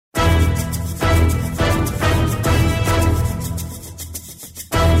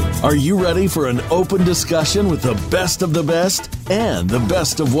Are you ready for an open discussion with the best of the best and the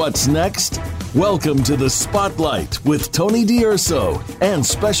best of what's next? Welcome to The Spotlight with Tony D'Urso and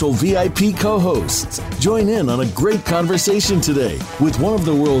special VIP co-hosts. Join in on a great conversation today with one of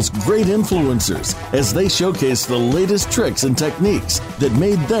the world's great influencers as they showcase the latest tricks and techniques that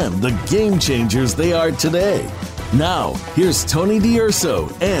made them the game changers they are today. Now, here's Tony D'Urso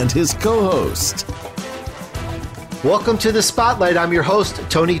and his co-host. Welcome to The Spotlight. I'm your host,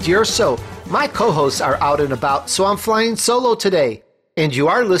 Tony D'Urso. My co-hosts are out and about, so I'm flying solo today. And you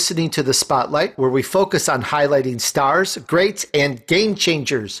are listening to The Spotlight, where we focus on highlighting stars, greats, and game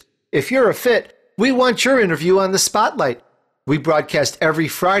changers. If you're a fit, we want your interview on The Spotlight. We broadcast every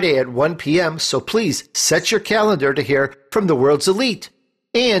Friday at 1 p.m., so please set your calendar to hear from the world's elite.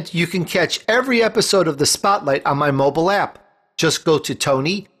 And you can catch every episode of The Spotlight on my mobile app. Just go to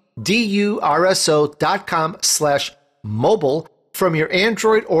TonyDurso.com/mobile from your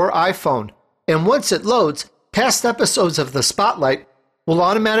Android or iPhone. And once it loads, past episodes of The Spotlight will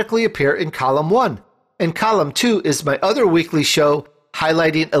automatically appear in Column 1. And Column 2 is my other weekly show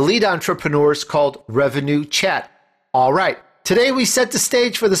highlighting elite entrepreneurs called Revenue Chat. All right, today we set the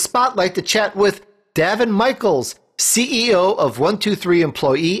stage for The Spotlight to chat with Daven Michaels, CEO of 123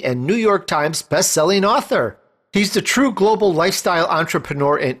 Employee and New York Times bestselling author. He's the true global lifestyle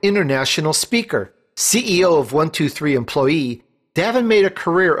entrepreneur and international speaker. CEO of 123 Employee, Daven made a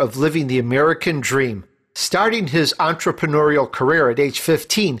career of living the American dream. Starting his entrepreneurial career at age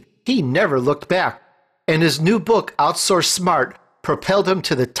 15, he never looked back. And his new book, Outsource Smart, propelled him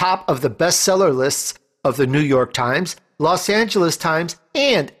to the top of the bestseller lists of the New York Times, Los Angeles Times,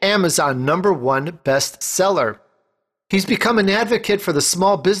 and Amazon #1 bestseller. He's become an advocate for the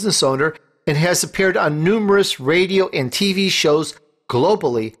small business owner and has appeared on numerous radio and TV shows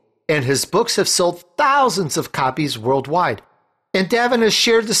globally, and his books have sold thousands of copies worldwide. And Daven has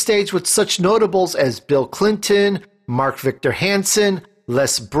shared the stage with such notables as Bill Clinton, Mark Victor Hansen,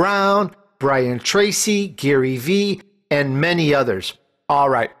 Les Brown, Brian Tracy, Gary Vee, and many others. All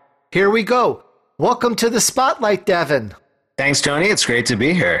right, here we go. Welcome to The Spotlight, Daven. Thanks, Tony. It's great to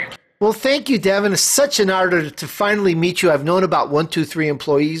be here. Well, thank you, Daven. It's such an honor to finally meet you. I've known about 123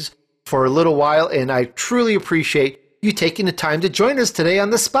 Employees for a little while, and I truly appreciate you taking the time to join us today on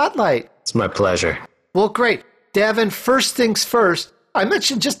The Spotlight. It's my pleasure. Well, great. Daven, first things first, I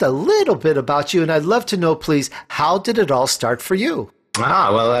mentioned just a little bit about you, and I'd love to know, please, how did it all start for you?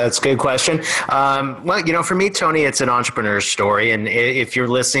 Well, that's a good question. For me, Tony, it's an entrepreneur's story. And if you're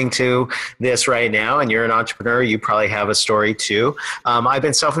listening to this right now and you're an entrepreneur, you probably have a story too. I've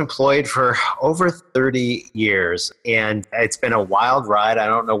been self-employed for over 30 years, and it's been a wild ride. I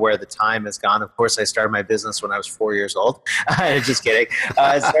don't know where the time has gone. Of course, I started my business when I was 4 years old. Just kidding.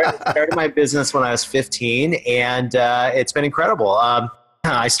 I started my business when I was 15, and it's been incredible.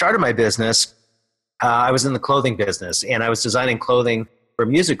 I started my business. I was in the clothing business, and I was designing clothing for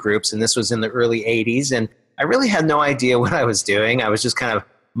music groups, and this was in the early 80s, and I really had no idea what I was doing. I was just kind of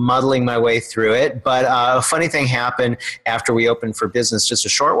muddling my way through it, but a funny thing happened after we opened for business. Just a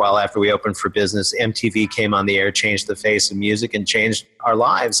short while after we opened for business, MTV came on the air, changed the face of music, and changed our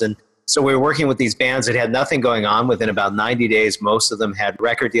lives. And so we were working with these bands that had nothing going on. Within about 90 days, most of them had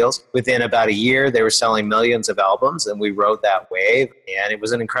record deals. Within about a year, they were selling millions of albums, and we rode that wave. And it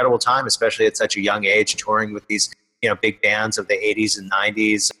was an incredible time, especially at such a young age, touring with these big bands of the 80s and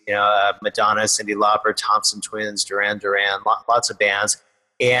 90s, Madonna, Cyndi Lauper, Thompson Twins, Duran Duran, lots of bands.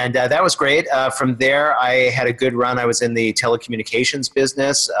 And that was great. From there, I had a good run. I was in the telecommunications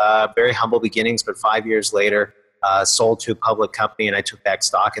business, very humble beginnings, but 5 years later, sold to a public company, and I took back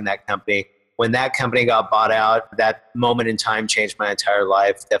stock in that company. When that company got bought out, that moment in time changed my entire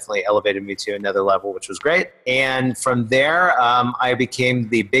life, definitely elevated me to another level, which was great. And from there, I became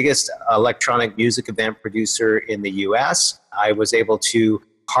the biggest electronic music event producer in the U.S. I was able to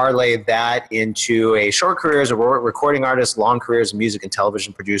parlay that into a short career as a recording artist, long career as a music and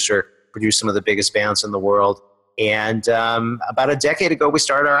television producer, produced some of the biggest bands in the world. And about a decade ago, we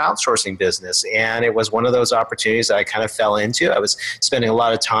started our outsourcing business. And it was one of those opportunities that I kind of fell into. I was spending a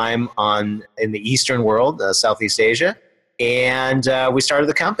lot of time in the Eastern world, Southeast Asia. And we started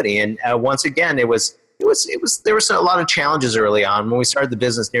the company. And once again, there was a lot of challenges early on. When we started the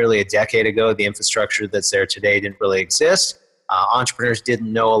business nearly a decade ago, the infrastructure that's there today didn't really exist. Entrepreneurs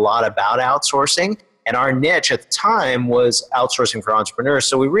didn't know a lot about outsourcing. And our niche at the time was outsourcing for entrepreneurs.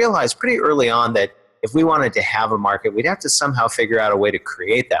 So we realized pretty early on that if we wanted to have a market, we'd have to somehow figure out a way to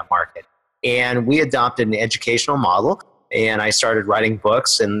create that market. And we adopted an educational model, and I started writing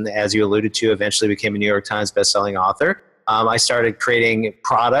books, and as you alluded to, eventually became a New York Times bestselling author. I started creating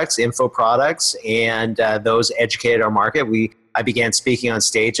products, info products, and those educated our market. We I began speaking on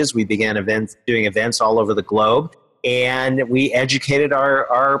stages. We began doing events all over the globe, and we educated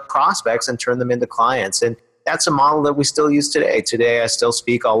our prospects and turned them into clients. And that's a model that we still use today. Today, I still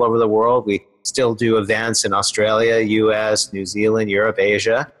speak all over the world. We still do events in Australia, US, New Zealand, Europe,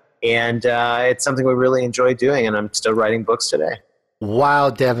 Asia. And it's something we really enjoy doing, and I'm still writing books today. Wow,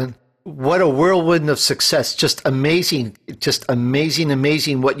 Daven. What a whirlwind of success. Just amazing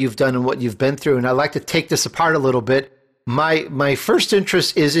what you've done and what you've been through. And I'd like to take this apart a little bit. My first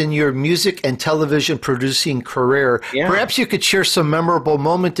interest is in your music and television producing career. Yeah. Perhaps you could share some memorable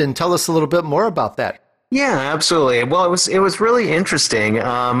moment and tell us a little bit more about that. Yeah, absolutely. Well, it was really interesting.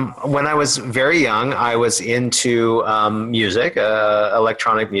 When I was very young, I was into music,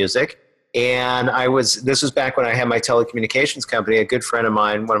 electronic music. And this was back when I had my telecommunications company. A good friend of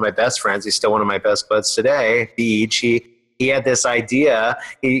mine, one of my best friends, he's still one of my best buds today, Beej, he had this idea,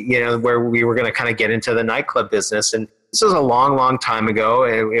 where we were going to kind of get into the nightclub business. And this was a long, long time ago.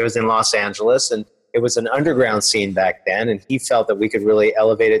 It was in Los Angeles, and it was an underground scene back then. And he felt that we could really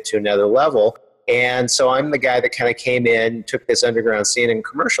elevate it to another level. And so I'm the guy that kind of came in, took this underground scene and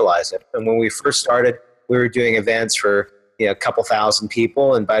commercialized it. And when we first started, we were doing events for a couple thousand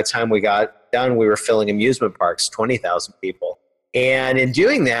people. And by the time we got done, we were filling amusement parks, 20,000 people. And in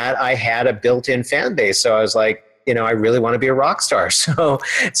doing that, I had a built-in fan base. So I was like, I really want to be a rock star. So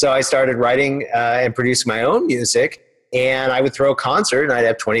I started writing and producing my own music. And I would throw a concert and I'd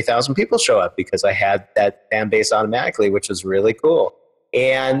have 20,000 people show up because I had that fan base automatically, which was really cool.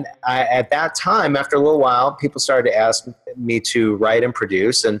 And at that time, after a little while, people started to ask me to write and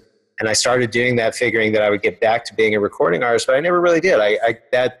produce. And I started doing that figuring that I would get back to being a recording artist, but I never really did.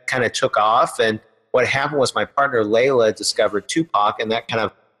 That kind of took off. And what happened was my partner, Layla, discovered Tupac, and that kind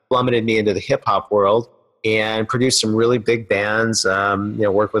of plummeted me into the hip hop world and produced some really big bands,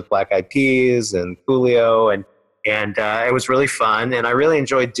 worked with Black Eyed Peas and Coolio. And it was really fun. And I really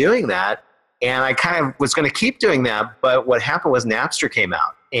enjoyed doing that. And I kind of was going to keep doing that. But what happened was Napster came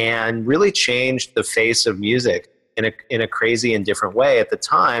out and really changed the face of music in a crazy and different way. At the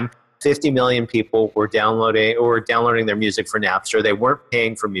time, 50 million people were downloading their music for Napster. They weren't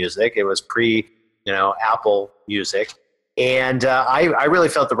paying for music. It was Apple Music. And I really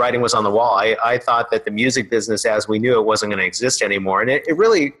felt the writing was on the wall. I thought that the music business as we knew it wasn't going to exist anymore. And it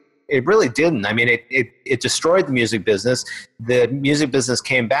really didn't. I mean, it destroyed the music business. The music business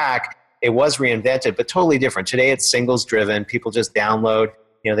came back. It was reinvented, but totally different. Today it's singles driven. People just download.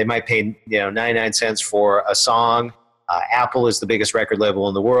 They might pay 99 cents for a song. Apple is the biggest record label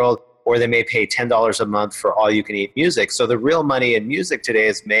in the world. Or they may pay $10 a month for all-you-can-eat music. So the real money in music today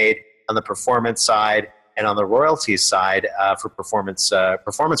is made on the performance side and on the royalties side for performance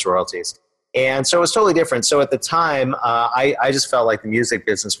royalties. And so it was totally different. So at the time, I just felt like the music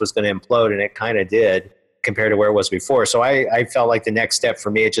business was going to implode, and it kind of did compared to where it was before. So I felt like the next step for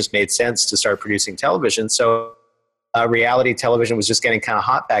me, it just made sense to start producing television. So reality television was just getting kind of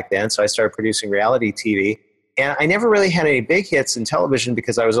hot back then. So I started producing reality TV. And I never really had any big hits in television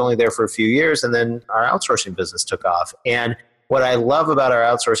because I was only there for a few years, and then our outsourcing business took off. And what I love about our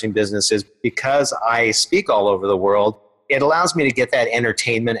outsourcing business is because I speak all over the world, it allows me to get that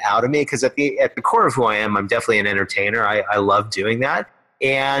entertainment out of me because at the core of who I am, I'm definitely an entertainer. I love doing that.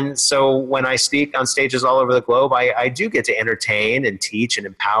 And so when I speak on stages all over the globe, I do get to entertain and teach and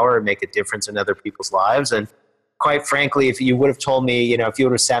empower and make a difference in other people's lives. And quite frankly, if you would have told me, if you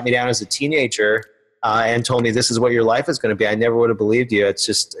would have sat me down as a teenager and told me this is what your life is going to be, I never would have believed you.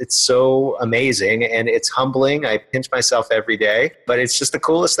 It's so amazing and it's humbling. I pinch myself every day, but it's just the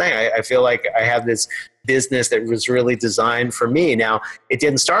coolest thing. I feel like I have this business that was really designed for me. Now, it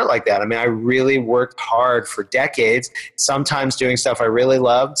didn't start like that. I mean, I really worked hard for decades, sometimes doing stuff I really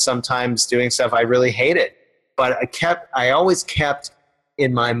loved, sometimes doing stuff I really hated. But I always kept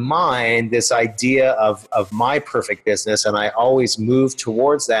in my mind this idea of my perfect business, and I always moved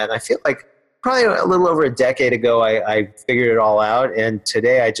towards that. And I feel like probably a little over a decade ago, I figured it all out. And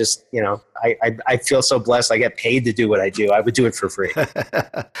today I just, I feel so blessed. I get paid to do what I do. I would do it for free.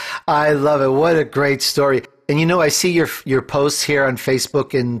 I love it. What a great story. And I see your posts here on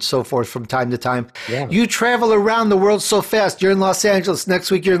Facebook and so forth from time to time. Yeah. You travel around the world so fast. You're in Los Angeles.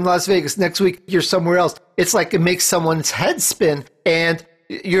 Next week, you're in Las Vegas. Next week, you're somewhere else. It's like it makes someone's head spin. And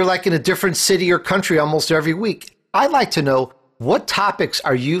you're like in a different city or country almost every week. I'd like to know, what topics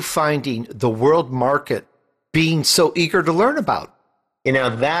are you finding the world market being so eager to learn about?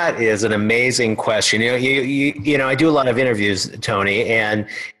 That is an amazing question. I do a lot of interviews, Tony, and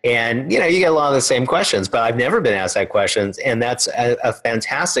you get a lot of the same questions, but I've never been asked that question, and that's a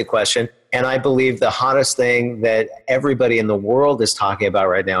fantastic question. And I believe the hottest thing that everybody in the world is talking about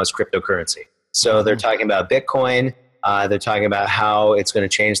right now is cryptocurrency. So they're talking about Bitcoin, They're talking about how it's going to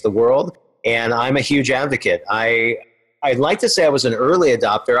change the world. And I'm a huge advocate. I'd like to say I was an early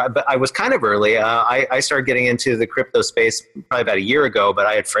adopter, but I was kind of early. I started getting into the crypto space probably about a year ago, but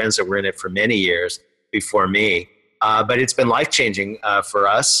I had friends that were in it for many years before me. But it's been life-changing for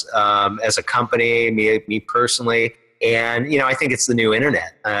us as a company, me personally. And, I think it's the new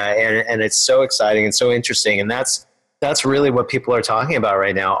internet. And it's so exciting and so interesting. And that's really what people are talking about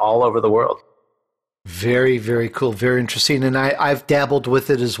right now all over the world. Very, very cool. Very interesting. And I've dabbled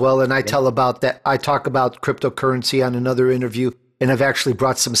with it as well. And I tell about that. I talk about cryptocurrency on another interview, and I've actually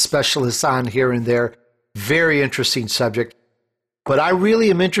brought some specialists on here and there. Very interesting subject. But I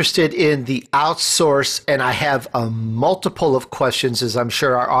really am interested in the outsource, and I have a multiple of questions, as I'm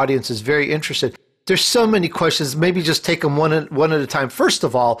sure our audience is very interested. There's so many questions. Maybe just take them one at a time. First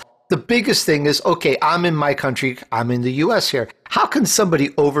of all, the biggest thing is, okay, I'm in my country. I'm in the U.S. here. How can somebody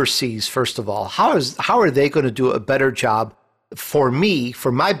overseas, first of all, how are they going to do a better job for me,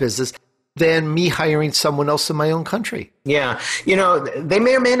 for my business, than me hiring someone else in my own country? Yeah. They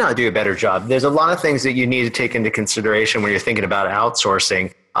may or may not do a better job. There's a lot of things that you need to take into consideration when you're thinking about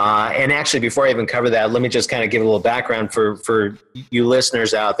outsourcing. And actually, before I even cover that, let me just kind of give a little background for you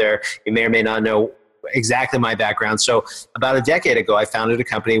listeners out there. You may or may not know exactly my background. So about a decade ago, I founded a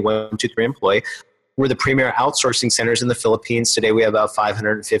company, 123 Employee. We're the premier outsourcing centers in the Philippines. Today, we have about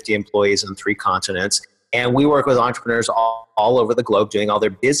 550 employees on 3 continents. And we work with entrepreneurs all over the globe doing all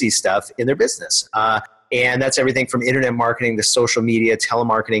their busy stuff in their business. And that's everything from internet marketing to social media,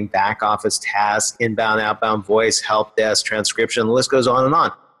 telemarketing, back office tasks, inbound, outbound voice, help desk, transcription, the list goes on and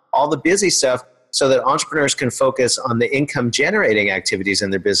on. All the busy stuff so that entrepreneurs can focus on the income generating activities in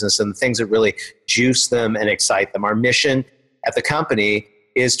their business and the things that really juice them and excite them. Our mission at the company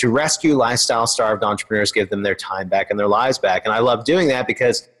is to rescue lifestyle starved entrepreneurs, give them their time back and their lives back. And I love doing that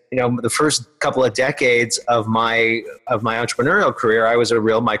because the first couple of decades of my entrepreneurial career, I was a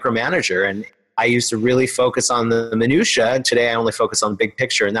real micromanager, and I used to really focus on the minutia. And today I only focus on the big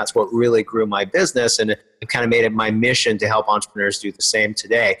picture, and that's what really grew my business. And it kind of made it my mission to help entrepreneurs do the same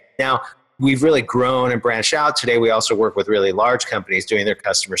today. Now, we've really grown and branched out. Today, we also work with really large companies doing their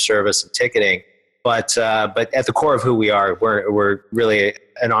customer service and ticketing. But at the core of who we are, we're really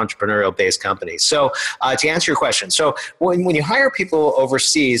an entrepreneurial-based company. So to answer your question, so when you hire people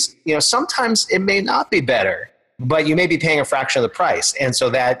overseas, sometimes it may not be better, but you may be paying a fraction of the price, and so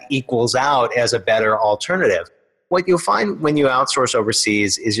that equals out as a better alternative. What you'll find when you outsource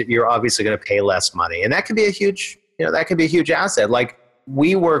overseas is that you're obviously going to pay less money, and that can be a huge asset. Like,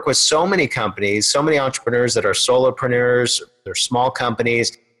 we work with so many companies, so many entrepreneurs that are solopreneurs, they're small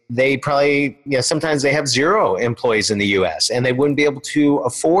companies. They probably, sometimes they have 0 employees in the U.S. and they wouldn't be able to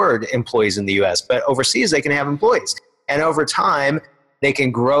afford employees in the U.S. But overseas, they can have employees. And over time, they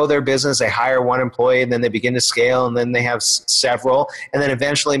can grow their business. They hire 1 employee, and then they begin to scale, and then they have several. And then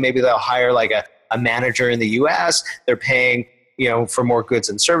eventually, maybe they'll hire like a manager in the U.S. They're paying, for more goods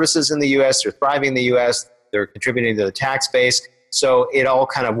and services in the U.S. They're thriving in the U.S. They're contributing to the tax base. So it all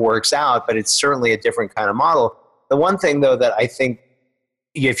kind of works out, but it's certainly a different kind of model. The one thing, though, that I think,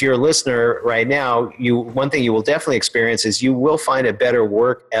 if you're a listener right now, one thing you will definitely experience is you will find a better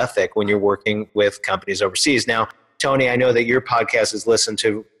work ethic when you're working with companies overseas. Now, Tony, I know that your podcast is listened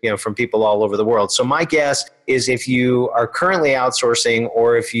to, from people all over the world. So my guess is if you are currently outsourcing,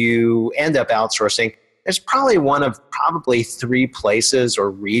 or if you end up outsourcing, there's probably one of 3 places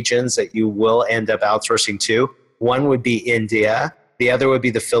or regions that you will end up outsourcing to. One would be India, the other would be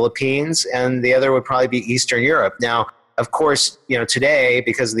the Philippines, and the other would probably be Eastern Europe. Now, of course, today,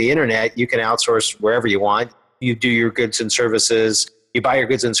 because of the internet, you can outsource wherever you want. You do your goods and services, you buy your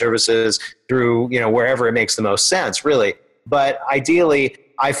goods and services through, wherever it makes the most sense, really. But ideally,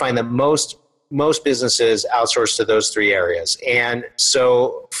 I find that most businesses outsource to those 3 areas. And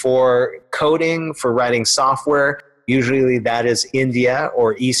so for coding, for writing software, usually that is India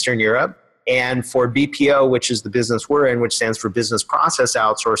or Eastern Europe. And for BPO, which is the business we're in, which stands for business process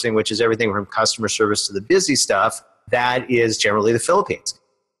outsourcing, which is everything from customer service to the busy stuff, that is generally the Philippines.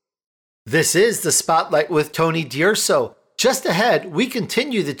 This is the Spotlight with Tony D'Urso. Just ahead, we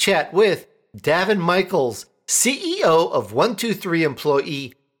continue the chat with Daven Michaels, CEO of 123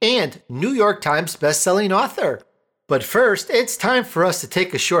 Employee and New York Times bestselling author. But first, it's time for us to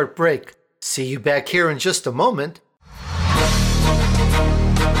take a short break. See you back here in just a moment.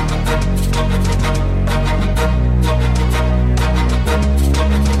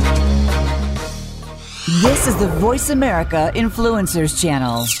 This is the Voice America Influencers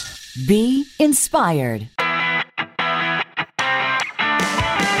Channel. Be inspired.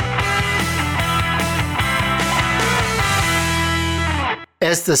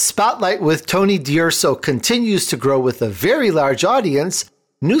 As the Spotlight with Tony D'Urso continues to grow with a very large audience,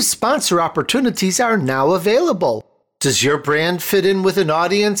 new sponsor opportunities are now available. Does your brand fit in with an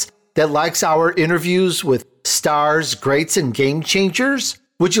audience that likes our interviews with stars, greats, and game changers?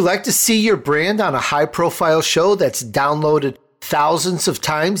 Would you like to see your brand on a high-profile show that's downloaded thousands of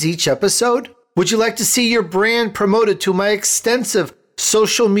times each episode? Would you like to see your brand promoted to my extensive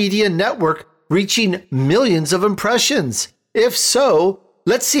social media network reaching millions of impressions? If so,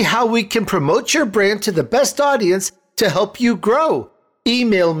 let's see how we can promote your brand to the best audience to help you grow.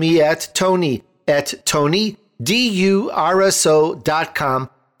 Email me at tony@tonydurso.com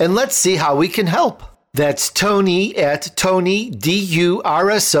and let's see how we can help. That's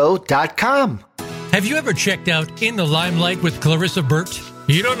tony@tonydurso.com. Have you ever checked out In the Limelight with Clarissa Burt?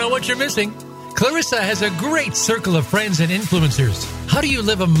 You don't know what you're missing. Clarissa has a great circle of friends and influencers. How do you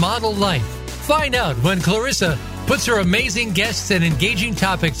live a model life? Find out when Clarissa puts her amazing guests and engaging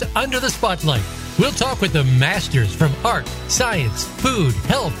topics under the spotlight. We'll talk with the masters from art, science, food,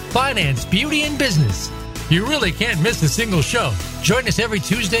 health, finance, beauty, and business. You really can't miss a single show. Join us every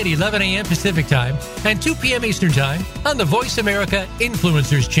Tuesday at 11 a.m. Pacific Time and 2 p.m. Eastern Time on the Voice America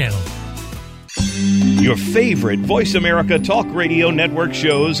Influencers Channel. Your favorite Voice America Talk Radio Network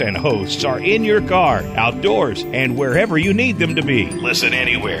shows and hosts are in your car, outdoors, and wherever you need them to be. Listen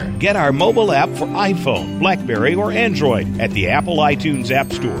anywhere. Get our mobile app for iPhone, BlackBerry, or Android at the Apple iTunes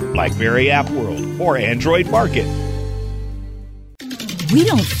App Store, BlackBerry App World, or Android Market. We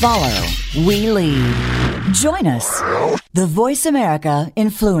don't follow, we lead. Join us, the Voice America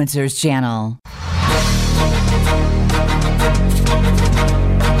Influencers Channel.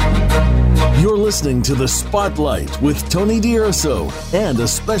 You're listening to The Spotlight with Tony D'Urso and a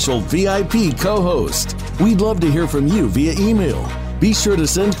special VIP co-host. We'd love to hear from you via email. Be sure to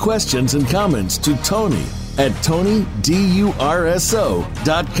send questions and comments to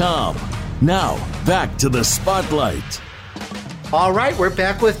tony@tonydurso.com. Now, back to The Spotlight. All right, we're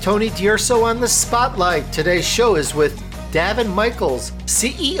back with Tony D'Urso on The Spotlight. Today's show is with Daven Michaels,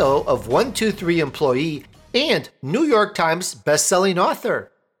 CEO of 123 Employee and New York Times bestselling author.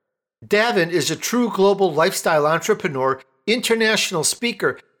 Daven is a true global lifestyle entrepreneur, international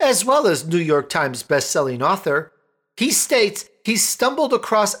speaker, as well as New York Times bestselling author. He states he stumbled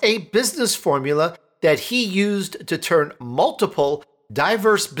across a business formula that he used to turn multiple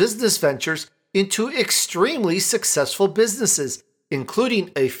diverse business ventures into extremely successful businesses, including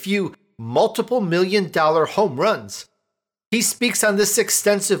a few multiple million-dollar home runs. He speaks on this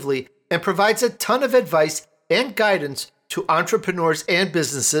extensively and provides a ton of advice and guidance to entrepreneurs and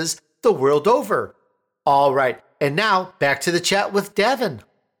businesses the world over. All right, and now back to the chat with Daven.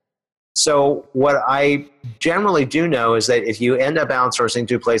 So what I generally do know is that if you end up outsourcing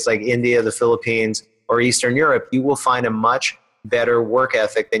to a place like India, the Philippines, or Eastern Europe, you will find a much better work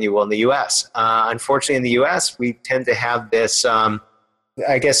ethic than you will in the U.S. Unfortunately, in the U.S., we tend to have this, I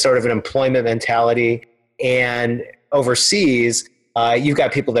guess, sort of an employment mentality. And overseas, you've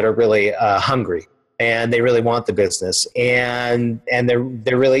got people that are really hungry. And they really want the business, and they're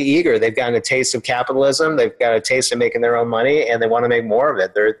really eager. They've gotten a taste of capitalism. They've got a taste of making their own money, and they want to make more of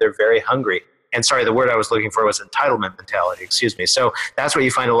it. They're very hungry. And sorry, the word I was looking for was entitlement mentality. Excuse me. So that's what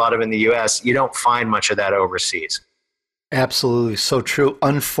you find a lot of in the U.S. You don't find much of that overseas. Absolutely, so true.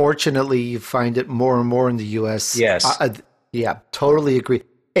 Unfortunately, you find it more and more in the U.S. Yes. Yeah, totally agree.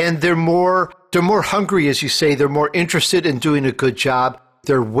 And they're more hungry, as you say. They're more interested in doing a good job.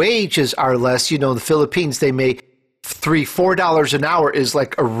 Their wages are less. You know, the Philippines, they make $3-4 an hour is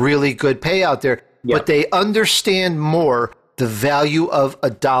like a really good pay out there. Yep. But they understand more the value of a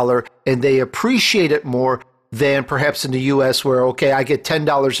dollar, and they appreciate it more than perhaps in the U.S. where, okay, I get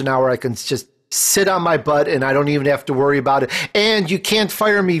 $10 an hour. I can just sit on my butt and I don't even have to worry about it. And you can't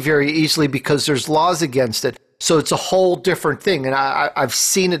fire me very easily because there's laws against it. So it's a whole different thing. And I've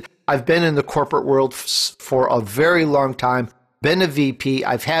seen it. I've been in the corporate world for a very long time. Been a VP.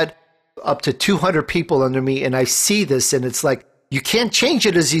 I've had up to 200 people under me, and I see this, and it's like you can't change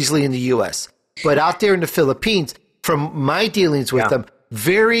it as easily in the U.S. But out there in the Philippines, from my dealings with them,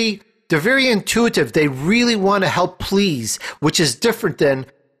 they're very intuitive. They really want to help please, which is different than,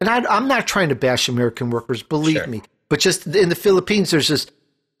 and I'm not trying to bash American workers, believe me, but just in the Philippines, there's this,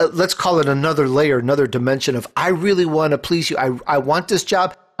 let's call it another layer, another dimension of, I really want to please you. I want this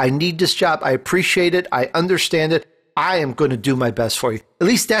job. I need this job. I appreciate it. I understand it. I am going to do my best for you. At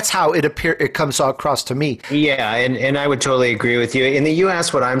least that's how it comes across to me. Yeah, and I would totally agree with you. In the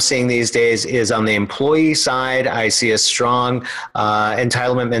U.S., what I'm seeing these days is on the employee side, I see a strong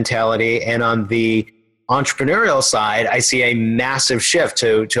entitlement mentality. And on the entrepreneurial side, I see a massive shift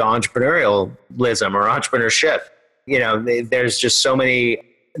to entrepreneurialism or entrepreneurship. there's just so many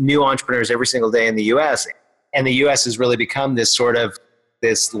new entrepreneurs every single day in the U.S. And the U.S. has really become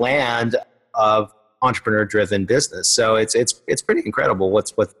this land of entrepreneur-driven business. So it's pretty incredible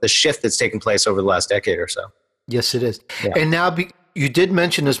what the shift that's taken place over the last decade or so. Yes, it is. Yeah. And now you did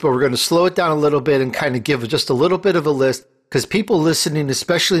mention this, but we're going to slow it down a little bit and kind of give just a little bit of a list, because people listening,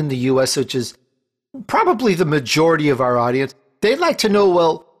 especially in the U.S., which is probably the majority of our audience, they'd like to know,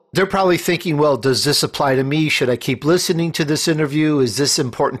 well, they're probably thinking, well, does this apply to me? Should I keep listening to this interview? Is this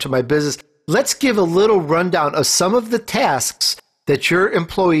important to my business? Let's give a little rundown of some of the tasks that your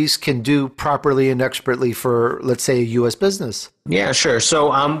employees can do properly and expertly for, let's say, a U.S. business. Yeah, sure.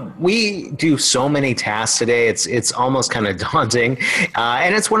 So we do so many tasks today. It's almost kind of daunting.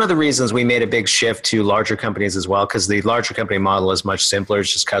 And it's one of the reasons we made a big shift to larger companies as well, because the larger company model is much simpler.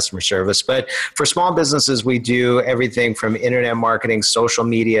 It's just customer service. But for small businesses, we do everything from internet marketing, social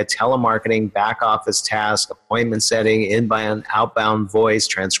media, telemarketing, back office tasks, appointment setting, inbound, outbound voice,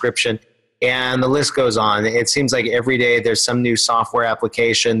 transcription. And the list goes on. It seems like every day there's some new software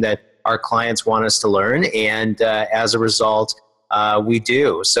application that our clients want us to learn. And as a result, we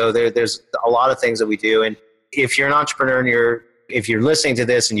do. So there's a lot of things that we do. And if you're an entrepreneur and if you're listening to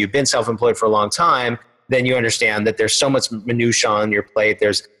this and you've been self-employed for a long time, then you understand that there's so much minutia on your plate.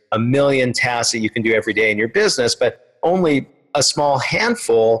 There's a million tasks that you can do every day in your business, but only a small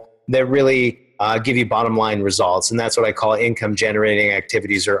handful that really give you bottom line results. And that's what I call income generating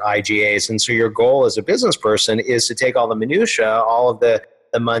activities, or IGAs. And so your goal as a business person is to take all the minutia, all of the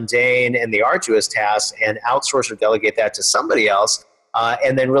mundane and the arduous tasks, and outsource or delegate that to somebody else,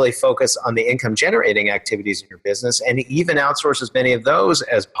 and then really focus on the income generating activities in your business, and even outsource as many of those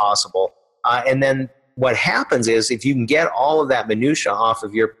as possible. And then what happens is, if you can get all of that minutia off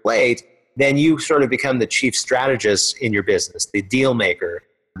of your plate, then you sort of become the chief strategist in your business, the deal maker,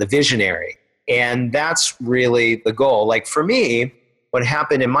 the visionary. And that's really the goal. Like for me, what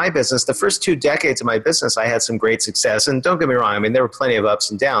happened in my business, the first 2 decades of my business, I had some great success. And don't get me wrong, I mean, there were plenty of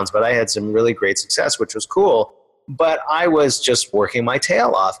ups and downs, but I had some really great success, which was cool. But I was just working my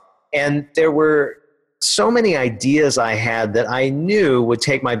tail off. And there were so many ideas I had that I knew would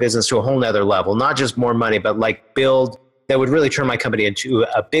take my business to a whole nother level, not just more money, but like that would really turn my company into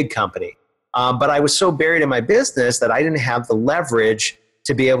a big company. But I was so buried in my business that I didn't have the leverage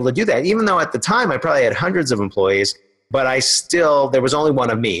to be able to do that. Even though at the time I probably had hundreds of employees, but there was only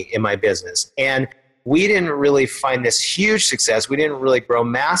one of me in my business. And we didn't really find this huge success. We didn't really grow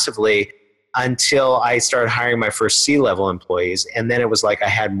massively until I started hiring my first C-level employees. And then it was like I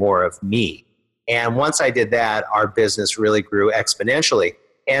had more of me. And once I did that, our business really grew exponentially.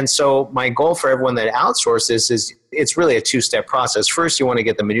 And so my goal for everyone that outsources is it's really a 2-step process. First, you want to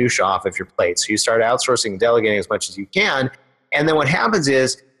get the minutia off of your plate. So you start outsourcing and delegating as much as you can. And then what happens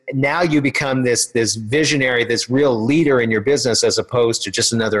is now you become this visionary, this real leader in your business, as opposed to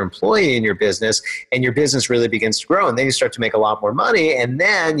just another employee in your business. And your business really begins to grow. And then you start to make a lot more money. And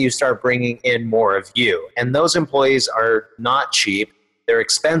then you start bringing in more of you. And those employees are not cheap. They're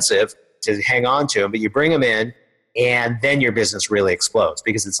expensive to hang on to them. But you bring them in, and then your business really explodes,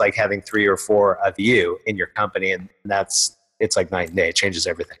 because it's like having 3 or 4 of you in your company. And it's like night and day. It changes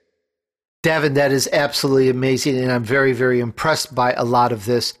everything. Daven, that is absolutely amazing, and I'm very, very impressed by a lot of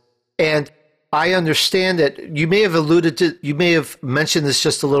this. And I understand that you may have mentioned this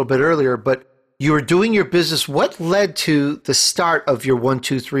just a little bit earlier, but you were doing your business. What led to the start of your 1,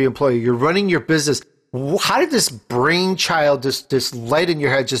 2, 3 employee? You're running your business. How did this brainchild, this light in your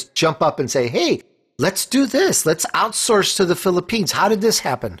head just jump up and say, hey, let's do this. Let's outsource to the Philippines. How did this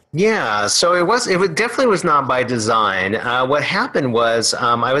happen? Yeah, so it definitely was not by design. What happened was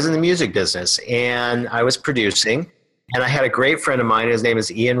I was in the music business and I was producing, and I had a great friend of mine. His name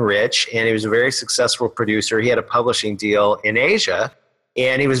is Ian Rich, and he was a very successful producer. He had a publishing deal in Asia,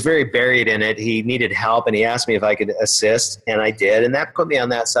 and he was very buried in it. He needed help, and he asked me if I could assist, and I did. And that put me on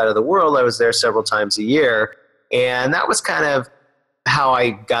that side of the world. I was there several times a year, and that was kind of how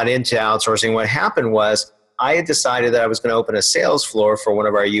I got into outsourcing. What happened was I had decided that I was going to open a sales floor for one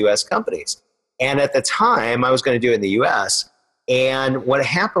of our U.S. companies. And at the time, I was going to do it in the U.S. And what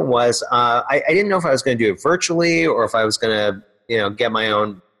happened was I didn't know if I was going to do it virtually or if I was going to get my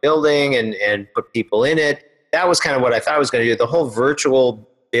own building and put people in it. That was kind of what I thought I was going to do. The whole virtual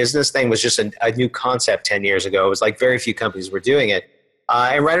business thing was just a new concept 10 years ago. It was like very few companies were doing it.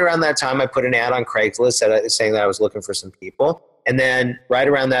 And right around that time, I put an ad on Craigslist saying that I was looking for some people. And then right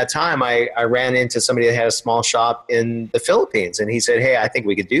around that time, I ran into somebody that had a small shop in the Philippines. And he said, hey, I think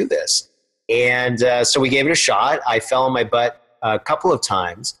we could do this. And so we gave it a shot. I fell on my butt a couple of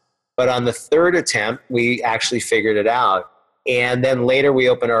times. But on the 3rd attempt, we actually figured it out. And then later we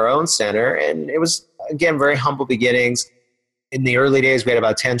opened our own center. And it was again, very humble beginnings. In the early days, we had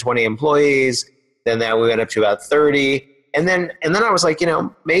about 10, 20 employees. Then that we went up to about 30. And then I was like,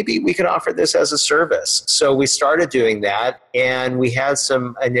 maybe we could offer this as a service. So we started doing that, and we had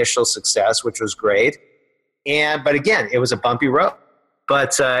some initial success, which was great. But again, it was a bumpy road.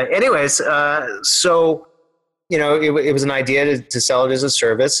 But anyways, so it was an idea to sell it as a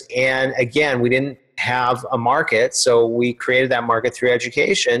service. And again, we didn't have a market, so we created that market through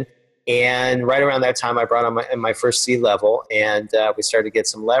education. And right around that time, I brought on my first C-level, and we started to get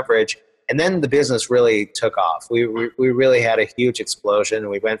some leverage. And then the business really took off. We really had a huge explosion.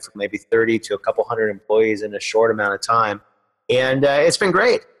 We went from maybe 30 to a couple hundred employees in a short amount of time. And it's been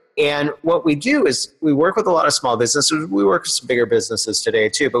great. And what we do is we work with a lot of small businesses. We work with some bigger businesses today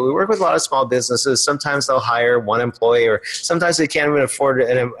too, but we work with a lot of small businesses. Sometimes they'll hire one employee, or sometimes they can't even afford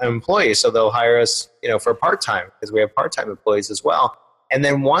an employee, so they'll hire us, for part-time, because we have part-time employees as well. And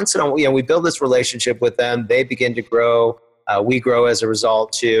then once in a while, we build this relationship with them. They begin to grow. We grow as a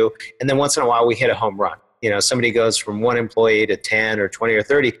result too. And then once in a while, we hit a home run. Somebody goes from one employee to 10 or 20 or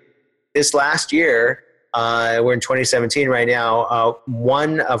 30. This last year, we're in 2017 right now.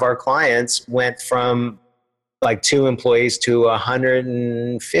 One of our clients went from like 2 employees to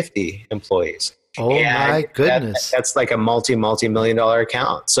 150 employees. Oh, and my goodness. That's like a multi-million-dollar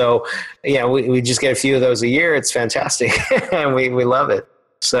account. So, we just get a few of those a year. It's fantastic. And we love it.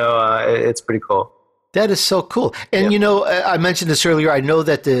 So it's pretty cool. That is so cool. And, I mentioned this earlier. I know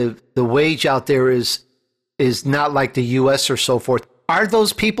that the wage out there is not like the U.S. or so forth. Are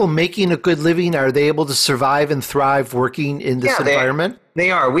those people making a good living? Are they able to survive and thrive working in this environment?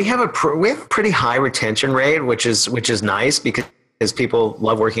 They are. We have a pretty high retention rate, which is nice because people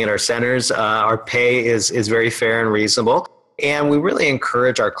love working at our centers. Our pay is very fair and reasonable. And we really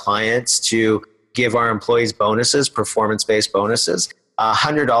encourage our clients to give our employees bonuses, performance-based bonuses.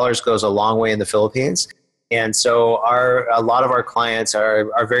 $100 goes a long way in the Philippines. And so a lot of our clients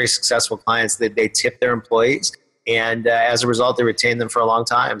are very successful clients that they tip their employees. And as a result, they retain them for a long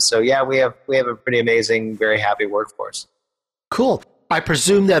time. So yeah, we have a pretty amazing, very happy workforce. Cool. I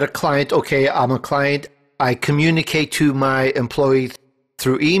presume that I'm a client. I communicate to my employee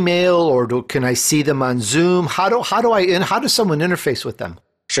through email, or can I see them on Zoom? How does someone interface with them?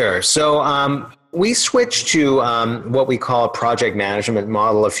 Sure. So we switched to what we call a project management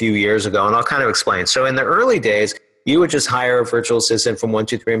model a few years ago, and I'll kind of explain. So in the early days, you would just hire a virtual assistant from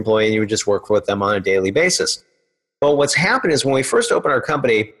 123 employee, and you would just work with them on a daily basis. But what's happened is when we first opened our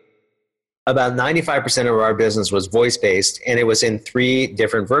company, about 95% of our business was voice-based, and it was in 3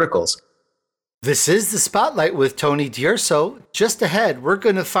 different verticals. This is The Spotlight with Tony D'Urso. Just ahead, we're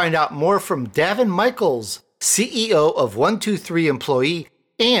going to find out more from Daven Michaels, CEO of 123 Employee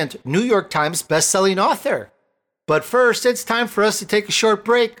and New York Times bestselling author. But first, it's time for us to take a short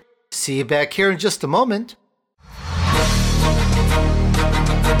break. See you back here in just a moment.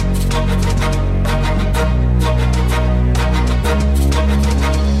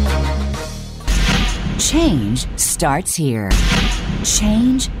 Change starts here.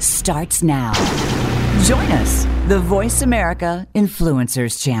 Change starts now. Join us, the Voice America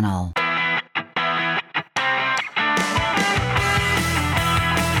Influencers Channel.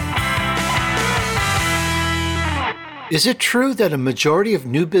 Is it true that a majority of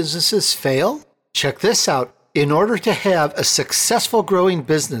new businesses fail? Check this out. In order to have a successful growing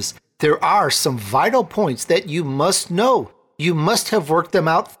business, there are some vital points that you must know. You must have worked them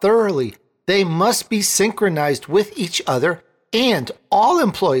out thoroughly. They must be synchronized with each other, and all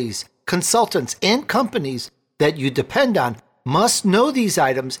employees, consultants, and companies that you depend on must know these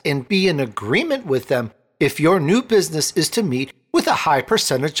items and be in agreement with them if your new business is to meet with a high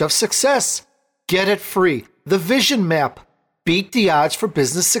percentage of success. Get it free. The Vision Map. Beat the odds for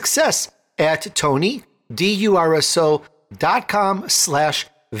business success at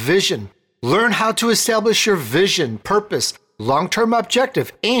TonyDurso.com/vision. Learn how to establish your vision, purpose, long-term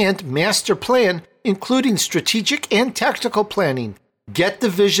objective, and master plan, including strategic and tactical planning. Get the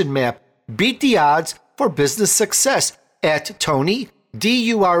Vision Map. Beat the odds for business success at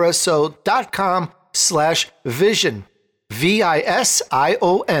TonyDurso.com/vision.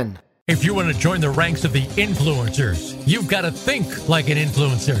 VISION. If you want to join the ranks of the influencers, you've got to think like an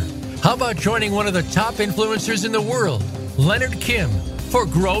influencer. How about joining one of the top influencers in the world, Leonard Kim, for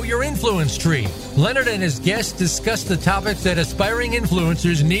Grow Your Influence Tree? Leonard and his guests discuss the topics that aspiring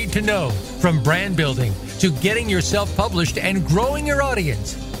influencers need to know, from brand building to getting yourself published and growing your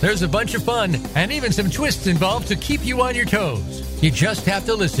audience. There's a bunch of fun and even some twists involved to keep you on your toes. You just have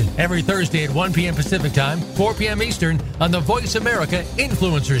to listen every Thursday at 1 p.m. Pacific Time, 4 p.m. Eastern on the Voice America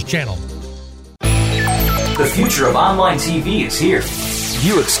Influencers Channel. The future of online TV is here.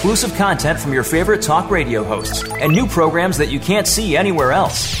 View exclusive content from your favorite talk radio hosts and new programs that you can't see anywhere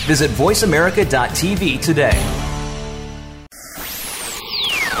else. Visit voiceamerica.tv today.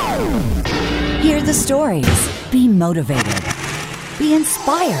 Hear the stories. Be motivated. Be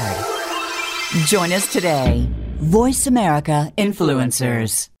inspired. Join us today. Voice America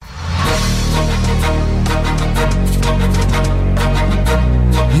Influencers.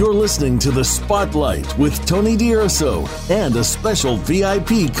 You're listening to The Spotlight with Tony D'Urso and a special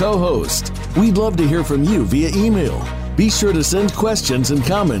VIP co-host. We'd love to hear from you via email. Be sure to send questions and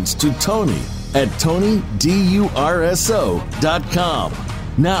comments to Tony at TonyDurso.com.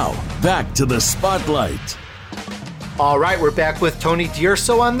 Now, back to The Spotlight. All right, we're back with Tony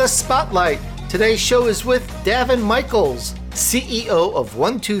D'Urso on The Spotlight. Today's show is with Daven Michaels, CEO of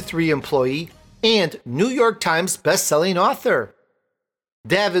 123 Employee and New York Times bestselling author.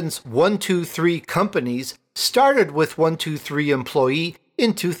 Daven's 123 companies started with 123 Employee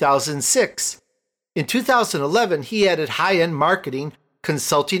in 2006. In 2011, he added high-end marketing,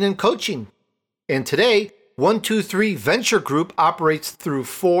 consulting, and coaching. And today, 123 Venture Group operates through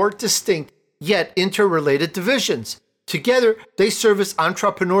 4 distinct yet interrelated divisions. Together, they service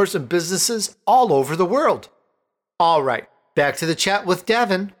entrepreneurs and businesses all over the world. All right, back to the chat with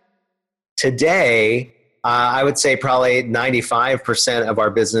Daven. Today, I would say probably 95% of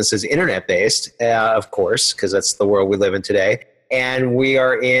our business is internet-based, of course, because that's the world we live in today. And we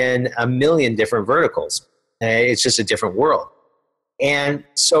are in a million different verticals. It's just a different world. And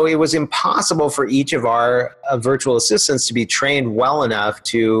so it was impossible for each of our virtual assistants to be trained well enough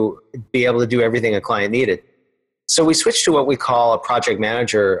to be able to do everything a client needed. So we switched to what we call a project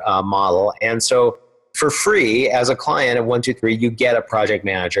manager model. And so for free, as a client of 123, you get a project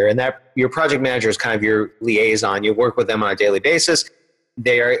manager, and that your project manager is kind of your liaison. You work with them on a daily basis.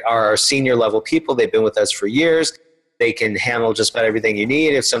 They are senior level people. They've been with us for years. They can handle just about everything you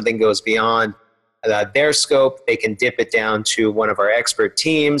need. If something goes beyond their scope, they can dip it down to one of our expert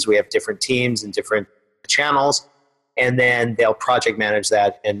teams. We have different teams and different channels, and then they'll project manage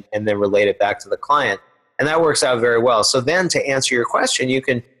that and then relate it back to the client. And that works out very well. So then to answer your question, you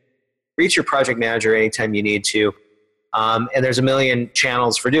can reach your project manager anytime you need to. And there's a million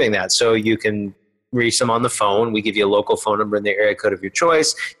channels for doing that. So you can reach them on the phone. We give you a local phone number in the area code of your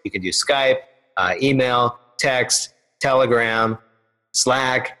choice. You can do Skype, email, text, Telegram,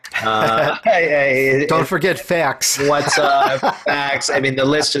 Slack. Don't forget fax. WhatsApp, fax. I mean, the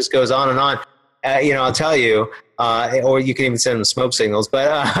list just goes on and on. I'll tell you, or you can even send them smoke signals. But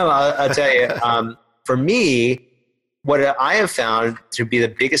I'll tell you, for me, what I have found to be the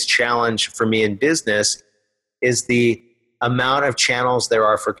biggest challenge for me in business is the amount of channels there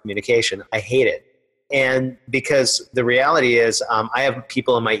are for communication. I hate it. And because the reality is I have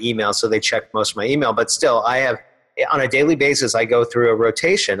people in my email, so they check most of my email, but still I have, on a daily basis, I go through a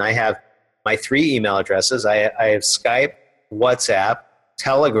rotation. I have my 3 email addresses. I have Skype, WhatsApp,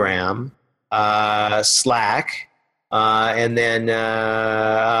 Telegram, Slack, and then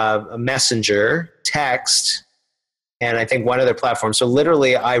Messenger, text, and I think one other platform. So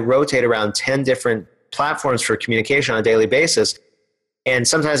literally I rotate around 10 different platforms for communication on a daily basis. And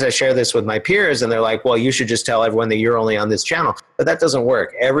sometimes I share this with my peers and they're like, well, you should just tell everyone that you're only on this channel. But that doesn't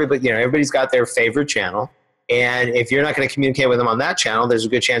work. Everybody's got their favorite channel. And if you're not going to communicate with them on that channel, there's a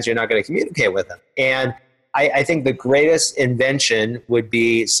good chance you're not going to communicate with them. And I think the greatest invention would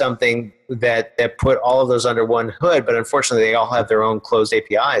be something that put all of those under one hood, but unfortunately they all have their own closed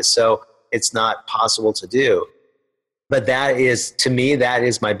APIs. So it's not possible to do. But that is, to me, that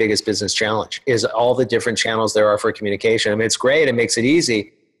is my biggest business challenge, is all the different channels there are for communication. I mean, it's great, it makes it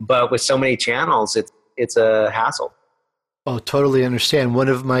easy, but with so many channels, it's a hassle. Oh, totally understand. One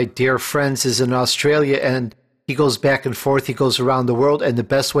of my dear friends is in Australia, and he goes back and forth, he goes around the world, and the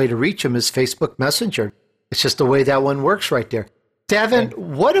best way to reach him is Facebook Messenger. It's just the way that one works right there. Daven,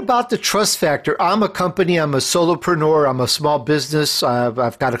 what about the trust factor? I'm a company, I'm a solopreneur, I'm a small business,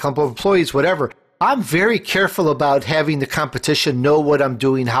 I've got a couple of employees, whatever. I'm very careful about having the competition know what I'm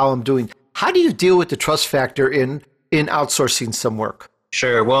doing, how I'm doing. How do you deal with the trust factor in outsourcing some work?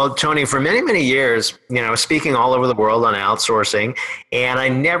 Sure. Well, Tony, for many, many years, I was speaking all over the world on outsourcing, and I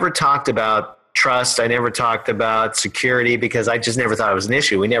never talked about trust. I never talked about security because I just never thought it was an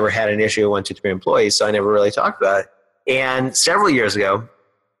issue. We never had an issue with 123 employees, so I never really talked about it. And several years ago,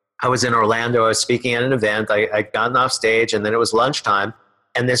 I was in Orlando. I was speaking at an event. I'd gotten off stage, and then it was lunchtime.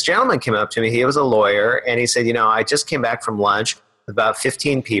 And this gentleman came up to me. He was a lawyer, and he said, I just came back from lunch with about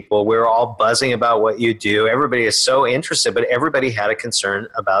 15 people. We were all buzzing about what you do. Everybody is so interested, but everybody had a concern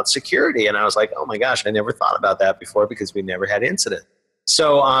about security. And I was like, oh my gosh, I never thought about that before because we never had incident.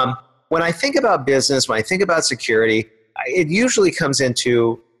 So when I think about business, when I think about security, it usually comes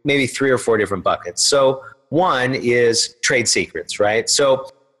into maybe 3 or 4 different buckets. So one is trade secrets, right? So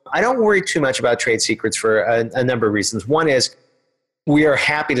I don't worry too much about trade secrets for a number of reasons. One is we are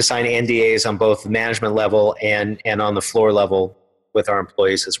happy to sign NDAs on both the management level and on the floor level with our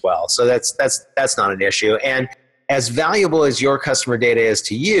employees as well. So that's not an issue. And as valuable as your customer data is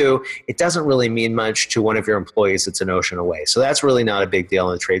to you, it doesn't really mean much to one of your employees that's an ocean away. So that's really not a big deal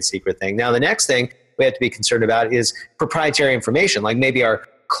in the trade secret thing. Now, the next thing we have to be concerned about is proprietary information, like maybe our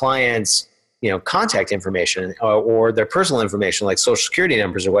clients' contact information or their personal information, like social security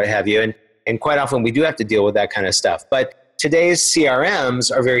numbers or what have you. And quite often we do have to deal with that kind of stuff. But today's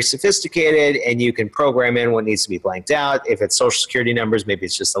CRMs are very sophisticated, and you can program in what needs to be blanked out. If it's social security numbers, maybe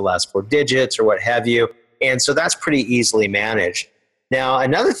it's just the last 4 digits or what have you. And so that's pretty easily managed. Now,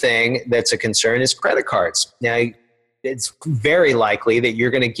 another thing that's a concern is credit cards. Now, it's very likely that you're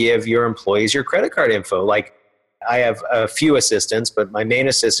going to give your employees your credit card info. Like, I have a few assistants, but my main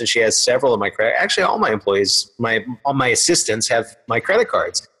assistant, she has several of my credit. Actually, all my employees, all my assistants have my credit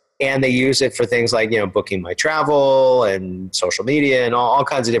cards, and they use it for things like booking my travel and social media and all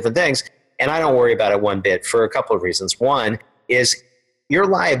kinds of different things. And I don't worry about it one bit for a couple of reasons. One is your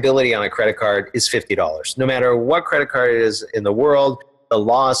liability on a credit card is $50. No matter what credit card it is in the world, the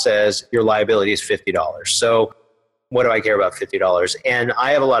law says your liability is $50. So what do I care about $50? And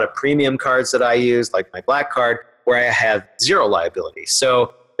I have a lot of premium cards that I use, like my Black card, where I have zero liability.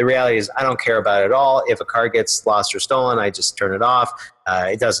 So the reality is I don't care about it at all. If a card gets lost or stolen, I just turn it off.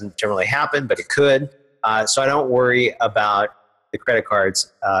 It doesn't generally happen, but it could. So I don't worry about the credit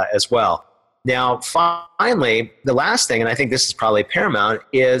cards as well. Now, finally, the last thing, and I think this is probably paramount,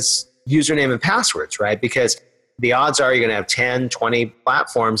 is username and passwords, right? Because the odds are you're going to have 10, 20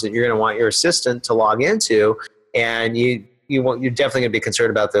 platforms that you're going to want your assistant to log into, and you're definitely going to be concerned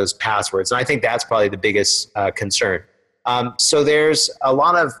about those passwords. And I think that's probably the biggest concern. So there's a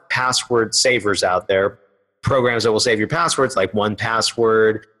lot of password savers out there, programs that will save your passwords, like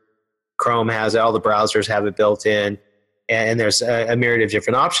 1Password. Chrome has it, all the browsers have it built in. And there's a myriad of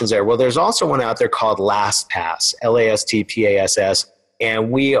different options there. Well, there's also one out there called LastPass, LastPass.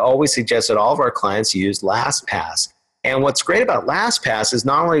 And we always suggest that all of our clients use LastPass. And what's great about LastPass is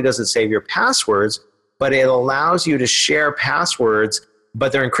not only does it save your passwords, but it allows you to share passwords,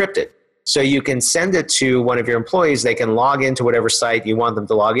 but they're encrypted. So you can send it to one of your employees. They can log into whatever site you want them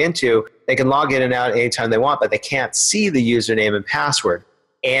to log into. They can log in and out anytime they want, but they can't see the username and password.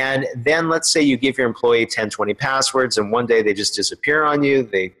 And then let's say you give your employee 10, 20 passwords, and one day they just disappear on you.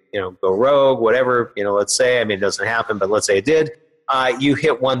 They go rogue, whatever, let's say. I mean, it doesn't happen, but let's say it did. You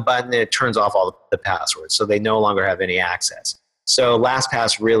hit one button and it turns off all the passwords, so they no longer have any access. So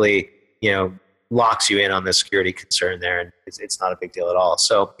LastPass really, locks you in on the security concern there, and it's not a big deal at all.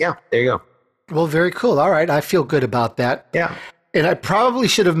 So, yeah, there you go. Well, very cool. All right, I feel good about that. Yeah. And I probably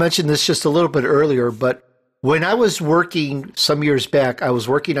should have mentioned this just a little bit earlier, but when I was working some years back, I was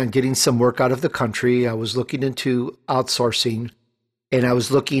working on getting some work out of the country. I was looking into outsourcing, and I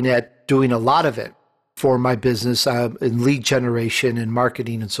was looking at doing a lot of it for my business in lead generation and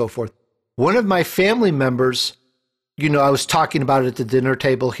marketing and so forth. One of my family members, I was talking about it at the dinner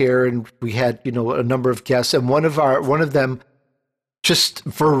table here, and we had, a number of guests, and one of them just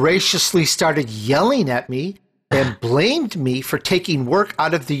voraciously started yelling at me and blamed me for taking work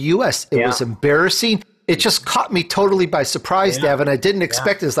out of the U.S. It was embarrassing. It just caught me totally by surprise, Daven. I didn't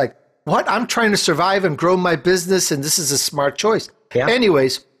expect it. It's like, what? I'm trying to survive and grow my business, and this is a smart choice. Yeah.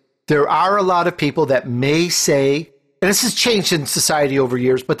 Anyways, there are a lot of people that may say, and this has changed in society over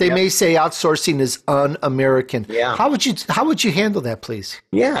years, but they may say outsourcing is un-American. Yeah. How would you handle that, please?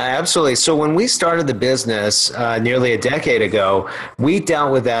 Yeah, absolutely. So when we started the business nearly a decade ago, we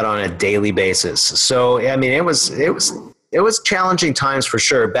dealt with that on a daily basis. So I mean, it was challenging times for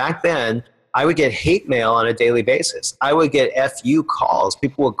sure. Back then, I would get hate mail on a daily basis. I would get FU calls.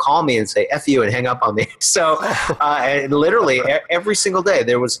 People would call me and say F you and hang up on me. So and literally every single day,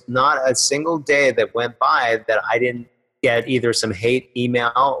 there was not a single day that went by that I didn't get either some hate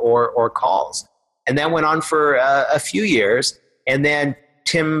email or calls. And that went on for a few years. And then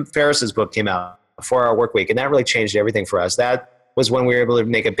Tim Ferriss's book came out, 4 Hour Work Week, and that really changed everything for us. That was when we were able to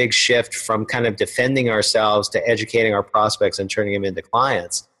make a big shift from kind of defending ourselves to educating our prospects and turning them into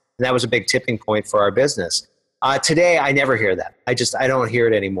clients. And that was a big tipping point for our business. Today, I never hear that. I don't hear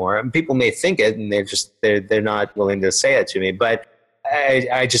it anymore. And people may think it, and they're not willing to say it to me, but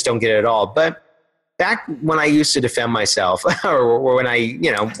I just don't get it at all. But back when I used to defend myself, or when I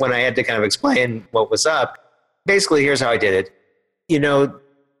had to kind of explain what was up, basically here's how I did it.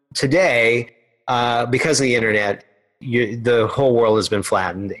 Today, because of the internet, the whole world has been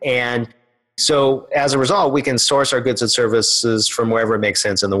flattened, and so as a result, we can source our goods and services from wherever it makes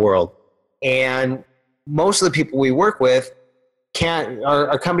sense in the world. And most of the people we work with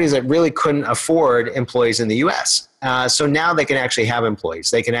are companies that really couldn't afford employees in the U.S. So now they can actually have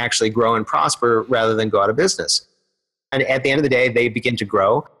employees. They can actually grow and prosper rather than go out of business. And at the end of the day, they begin to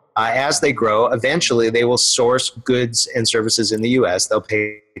grow. As they grow, eventually they will source goods and services in the U.S. They'll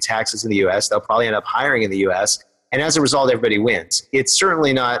pay taxes in the U.S. They'll probably end up hiring in the U.S. And as a result, everybody wins. It's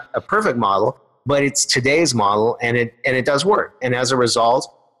certainly not a perfect model, but it's today's model, and it does work. And as a result,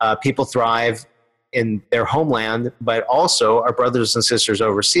 people thrive in their homeland, but also our brothers and sisters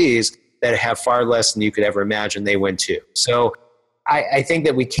overseas that have far less than you could ever imagine, they win too. So I think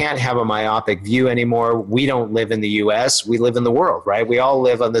that we can't have a myopic view anymore. We don't live in the U.S. We live in the world, right? We all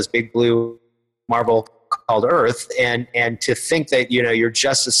live on this big blue marble called Earth. And to think that, you're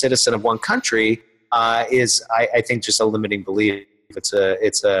just a citizen of one country is, I think, just a limiting belief.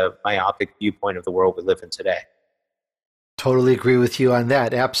 It's a myopic viewpoint of the world we live in today. Totally agree with you on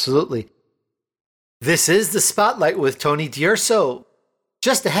that. Absolutely. This is The Spotlight with Tony D'Urso.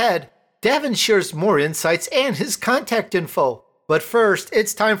 Just ahead, Daven shares more insights and his contact info. But first,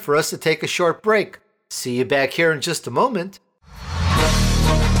 it's time for us to take a short break. See you back here in just a moment.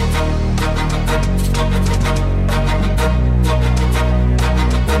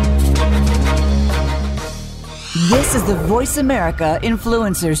 This is the Voice America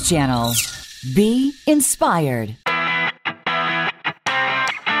Influencers Channel. Be inspired.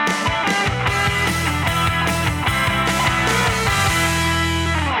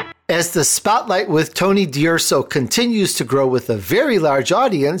 As The Spotlight with Tony D'Urso continues to grow with a very large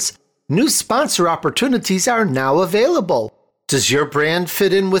audience, new sponsor opportunities are now available. Does your brand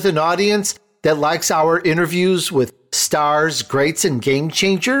fit in with an audience that likes our interviews with stars, greats, and game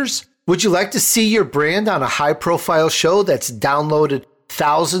changers? Would you like to see your brand on a high-profile show that's downloaded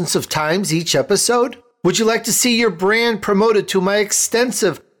thousands of times each episode? Would you like to see your brand promoted to my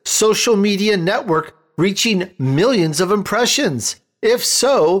extensive social media network reaching millions of impressions? If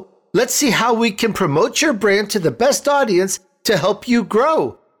so, let's see how we can promote your brand to the best audience to help you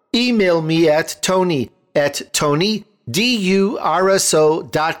grow. Email me at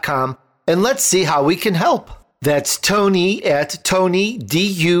tony@tonydurso.com and let's see how we can help. That's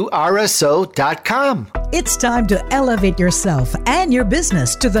tony@tonydurso.com. It's time to elevate yourself and your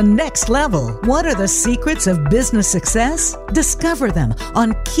business to the next level. What are the secrets of business success? Discover them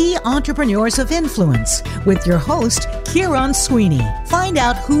on Key Entrepreneurs of Influence with your host, Kieran Sweeney. Find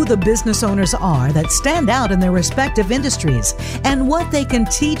out who the business owners are that stand out in their respective industries and what they can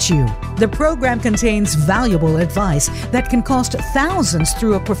teach you. The program contains valuable advice that can cost thousands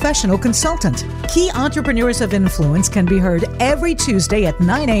through a professional consultant. Key Entrepreneurs of Influence can be heard every Tuesday at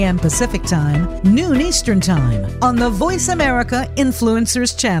 9 a.m. Pacific Time, noon Eastern Time, on the Voice America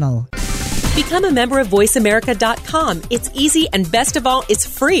Influencers Channel. Become a member of VoiceAmerica.com. It's easy, and best of all, it's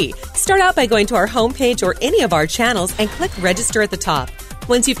free. Start out by going to our homepage or any of our channels and click register at the top.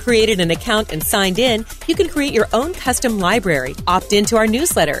 Once you've created an account and signed in, you can create your own custom library, opt into our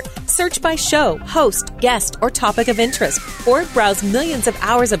newsletter, search by show, host, guest, or topic of interest, or browse millions of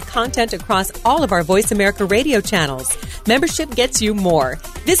hours of content across all of our Voice America radio channels. Membership gets you more.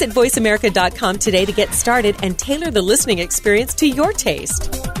 Visit VoiceAmerica.com today to get started and tailor the listening experience to your taste.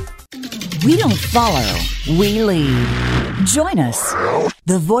 We don't follow, we lead. Join us,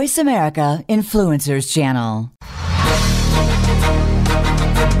 the Voice America Influencers Channel.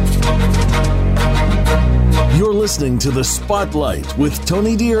 You're listening to The Spotlight with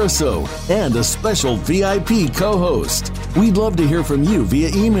Tony D'Urso and a special VIP co-host. We'd love to hear from you via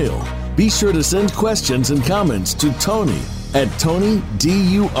email. Be sure to send questions and comments to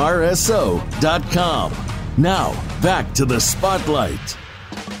tony@tonydurso.com. Now, back to The Spotlight.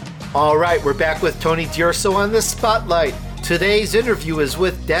 All right, we're back with Tony D'Urso on The Spotlight. Today's interview is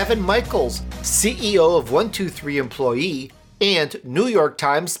with Daven Michaels, CEO of 123 Employee and New York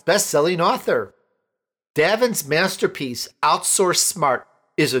Times bestselling author. Daven's masterpiece, Outsource Smart,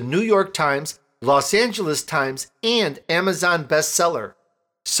 is a New York Times, Los Angeles Times, and Amazon bestseller.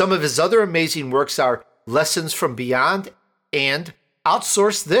 Some of his other amazing works are Lessons from Beyond and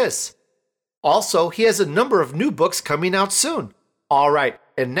Outsource This. Also, he has a number of new books coming out soon. All right,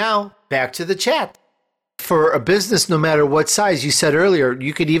 and now back to the chat. For a business, no matter what size, you said earlier,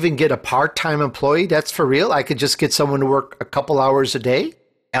 you could even get a part-time employee. That's for real? I could just get someone to work a couple hours a day?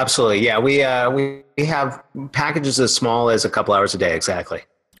 Absolutely. Yeah, we have packages as small as a couple hours a day. Exactly.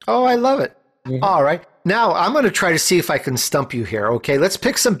 Oh, I love it. Mm-hmm. All right. Now, I'm going to try to see if I can stump you here. Okay, let's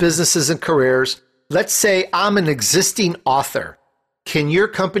pick some businesses and careers. Let's say I'm an existing author. Can your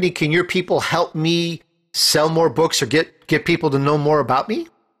company, can your people help me sell more books or get people to know more about me?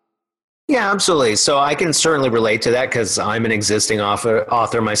 Yeah, absolutely. So I can certainly relate to that because I'm an existing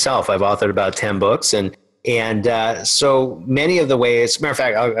author myself. I've authored about 10 books, and so many of the ways. Matter of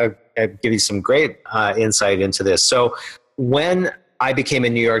fact, I'll give you some great insight into this. So when I became a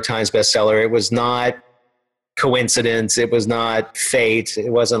New York Times bestseller, it was not coincidence. It was not fate.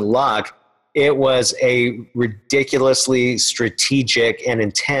 It wasn't luck. It was a ridiculously strategic and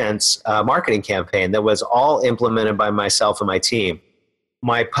intense marketing campaign that was all implemented by myself and my team.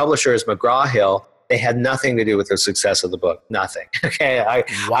 My publisher is McGraw-Hill. They had nothing to do with the success of the book. Nothing. Okay.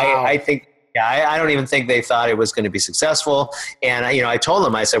 I think, I don't even think they thought it was going to be successful. And I told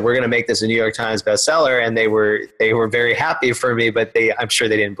them, I said, we're going to make this a New York Times bestseller. And they were very happy for me, but I'm sure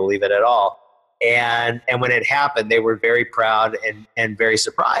they didn't believe it at all. And when it happened, they were very proud and very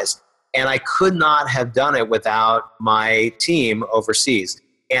surprised. And I could not have done it without my team overseas.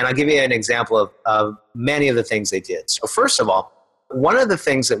 And I'll give you an example of many of the things they did. So first of all, one of the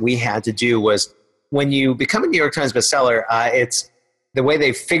things that we had to do was when you become a New York Times bestseller, it's the way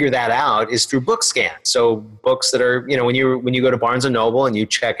they figure that out is through book scan. So books that are, when you go to Barnes & Noble and you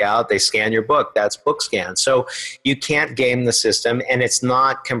check out, they scan your book. That's book scan. So you can't game the system, and it's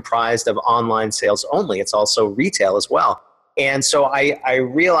not comprised of online sales only. It's also retail as well. And so I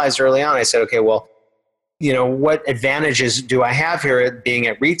realized early on, I said, okay, well, what advantages do I have here at being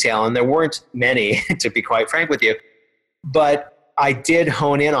at retail? And there weren't many, to be quite frank with you. But I did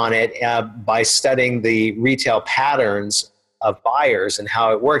hone in on it by studying the retail patterns of buyers and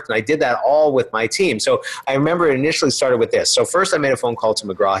how it worked. And I did that all with my team. So I remember it initially started with this. So first I made a phone call to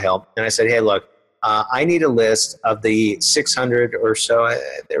McGraw-Hill and I said, hey, look, I need a list of the 600 or so,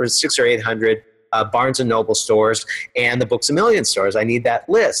 there was 600 or 800 Barnes & Noble stores and the Books A Million stores. I need that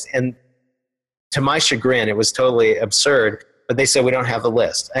list. And to my chagrin, it was totally absurd, but they said, we don't have the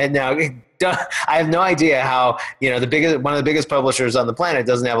list. And now I have no idea how, one of the biggest publishers on the planet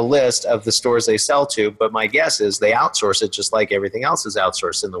doesn't have a list of the stores they sell to, but my guess is they outsource it just like everything else is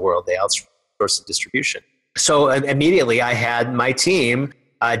outsourced in the world. They outsource the distribution. So immediately I had my team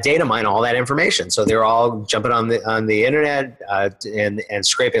data mine all that information. So they're all jumping on the internet and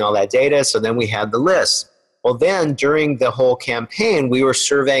scraping all that data. So then we had the list. Well, then during the whole campaign, we were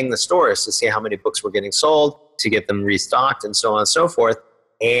surveying the stores to see how many books were getting sold, to get them restocked, and so on and so forth.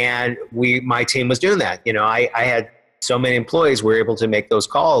 And my team was doing that. I had so many employees, we were able to make those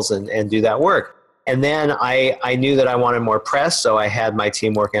calls and do that work. And then I knew that I wanted more press, so I had my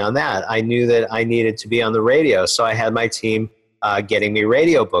team working on that. I knew that I needed to be on the radio, so I had my team getting me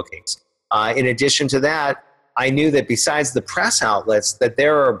radio bookings. In addition to that, I knew that besides the press outlets, that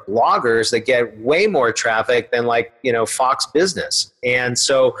there are bloggers that get way more traffic than Fox Business. And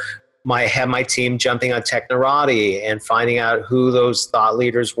so I had my team jumping on Technorati and finding out who those thought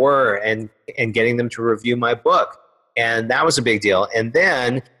leaders were and getting them to review my book. And that was a big deal. And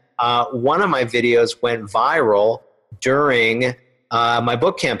then one of my videos went viral during my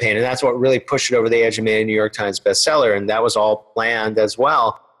book campaign. And that's what really pushed it over the edge and made it a New York Times bestseller. And that was all planned as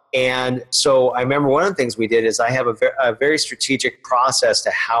well. And so I remember one of the things we did is I have a very strategic process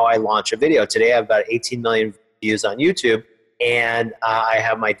to how I launch a video. Today I have about 18 million views on YouTube. And I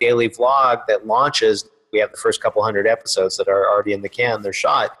have my daily vlog that launches. We have the first couple hundred episodes that are already in the can. They're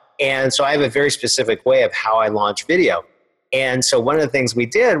shot. And so I have a very specific way of how I launch video. And so one of the things we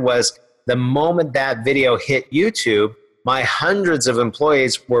did was the moment that video hit YouTube, my hundreds of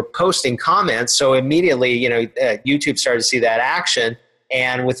employees were posting comments. So immediately, YouTube started to see that action.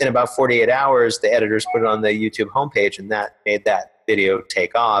 And within about 48 hours, the editors put it on the YouTube homepage, and that made that video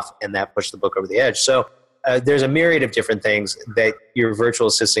take off, and that pushed the book over the edge. So there's a myriad of different things that your virtual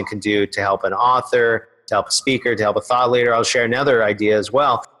assistant can do to help an author, to help a speaker, to help a thought leader. I'll share another idea as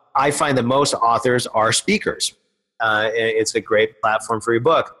well. I find that most authors are speakers. It's a great platform for your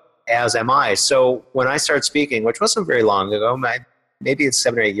book, as am I. So when I started speaking, which wasn't very long ago, maybe it's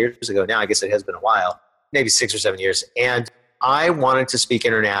 7 or 8 years ago now, I guess it has been a while, maybe 6 or 7 years, and I wanted to speak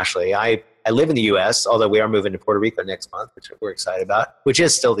internationally. I live in the U.S., although we are moving to Puerto Rico next month, which we're excited about, which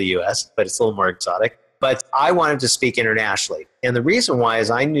is still the U.S., but it's a little more exotic. But I wanted to speak internationally. And the reason why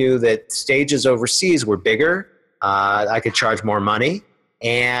is I knew that stages overseas were bigger. I could charge more money.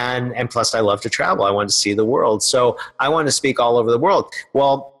 And plus, I love to travel. I wanted to see the world. So I wanted to speak all over the world.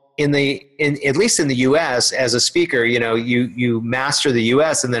 Well, at least in the U.S., as a speaker, you master the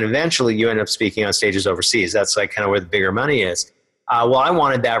U.S. and then eventually you end up speaking on stages overseas. That's like kind of where the bigger money is. Well, I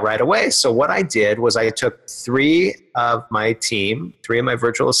wanted that right away. So what I did was I took 3 of my team, 3 of my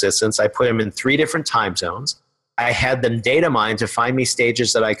virtual assistants. I put them in 3 different time zones. I had them data mine to find me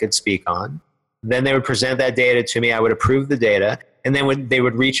stages that I could speak on. Then they would present that data to me. I would approve the data. And then they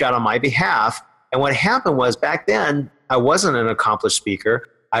would reach out on my behalf. And what happened was back then, I wasn't an accomplished speaker.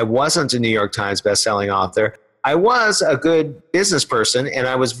 I wasn't a New York Times bestselling author. I was a good business person, and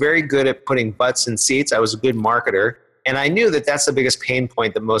I was very good at putting butts in seats. I was a good marketer, and I knew that that's the biggest pain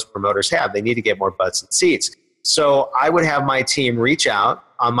point that most promoters have. They need to get more butts in seats. So I would have my team reach out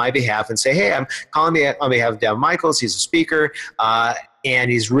on my behalf and say, hey, I'm calling on behalf of Daven Michaels. He's a speaker, and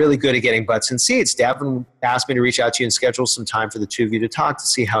he's really good at getting butts in seats. Daven asked me to reach out to you and schedule some time for the two of you to talk to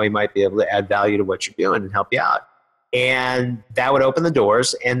see how he might be able to add value to what you're doing and help you out. And that would open the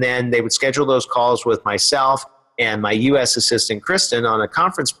doors, and then they would schedule those calls with myself and my U.S. assistant, Kristen, on a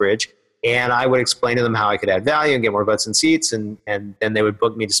conference bridge, and I would explain to them how I could add value and get more butts in seats, and then they would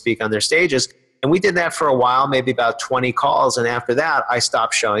book me to speak on their stages. And we did that for a while, maybe about 20 calls, and after that, I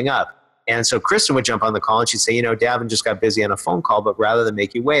stopped showing up. And so Kristen would jump on the call, and she'd say, Daven just got busy on a phone call, but rather than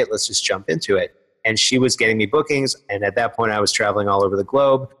make you wait, let's just jump into it. And she was getting me bookings, and at that point, I was traveling all over the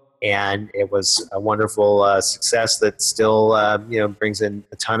globe. And it was a wonderful success that still, brings in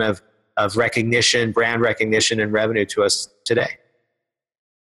a ton of recognition, brand recognition, and revenue to us today.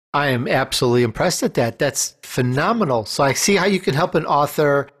 I am absolutely impressed at that. That's phenomenal. So I see how you can help an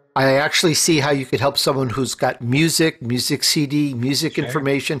author. I actually see how you could help someone who's got music CD, music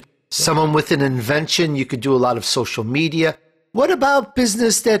information, someone with an invention. You could do a lot of social media. What about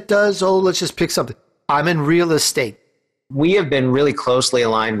business that does, let's just pick something. I'm in real estate. We have been really closely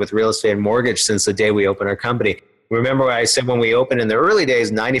aligned with real estate and mortgage since the day we opened our company. Remember what I said when we opened in the early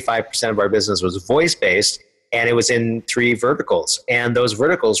days, 95% of our business was voice-based, and it was in 3 verticals. And those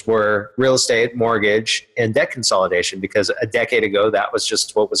verticals were real estate, mortgage, and debt consolidation, because a decade ago, that was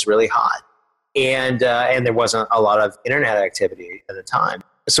just what was really hot. And there wasn't a lot of internet activity at the time.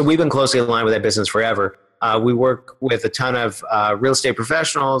 So we've been closely aligned with that business forever. We work with a ton of real estate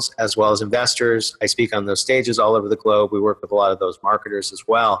professionals as well as investors. I speak on those stages all over the globe. We work with a lot of those marketers as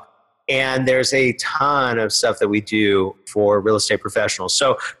well. And there's a ton of stuff that we do for real estate professionals.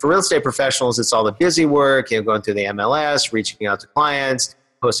 So for real estate professionals, it's all the busy work, going through the MLS, reaching out to clients,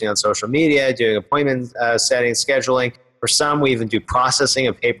 posting on social media, doing appointment setting, scheduling. For some, we even do processing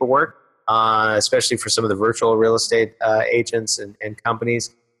of paperwork, especially for some of the virtual real estate agents and companies.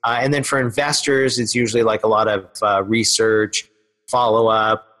 And then for investors, it's usually like a lot of research,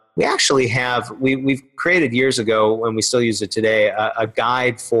 follow-up. We actually have, we've created years ago, and we still use it today, a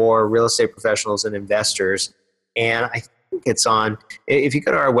guide for real estate professionals and investors. And I think it's on, if you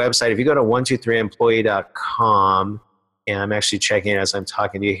go to our website, if you go to 123employee.com, and I'm actually checking it as I'm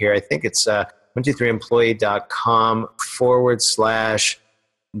talking to you here, I think it's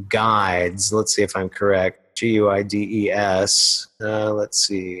 123employee.com/guides. Let's see if I'm correct. GUIDES. Let's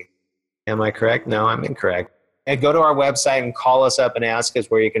see. Am I correct? No, I'm incorrect. And go to our website and call us up and ask us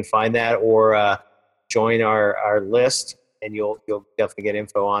where you can find that, or join our list, and you'll definitely get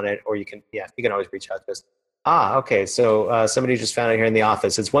info on it. Or you can always reach out to us. Okay. So somebody just found it here in the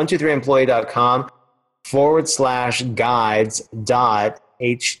office. It's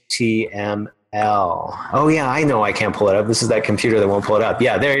 123employee.com/guides.html. Oh yeah, I know I can't pull it up. This is that computer that won't pull it up.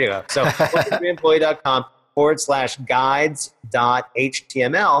 Yeah, there you go. So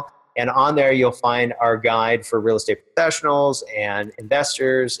 123employee.com/guides.html. And on there, you'll find our guide for real estate professionals and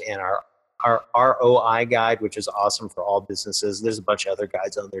investors, and our ROI guide, which is awesome for all businesses. There's a bunch of other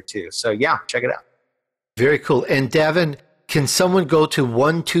guides on there too. So yeah, check it out. Very cool. And Daven, can someone go to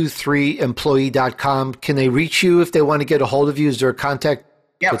 123employee.com? Can they reach you if they want to get a hold of you? Is there a contact?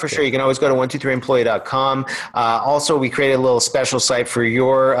 Yeah, for sure. You can always go to 123employee.com. Also, we created a little special site for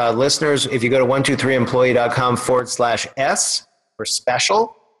your listeners. If you go to 123employee.com/S for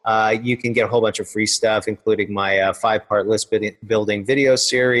special, you can get a whole bunch of free stuff, including my 5-part list building video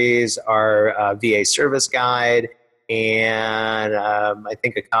series, our VA service guide, and I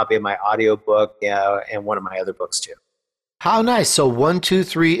think a copy of my audiobook, and one of my other books too. How nice. So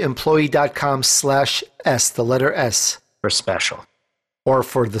 123employee.com/S, the letter S. For special. Or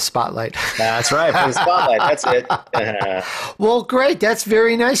for the spotlight. That's right, for the spotlight. That's it. Well, great. That's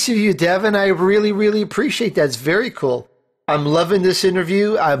very nice of you, Daven. I really, really appreciate that. It's very cool. I'm loving this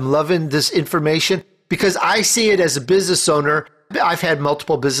interview. I'm loving this information because I see it as a business owner. I've had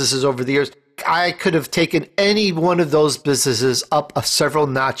multiple businesses over the years. I could have taken any one of those businesses up several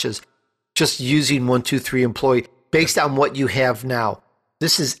notches just using 123employee based on what you have now.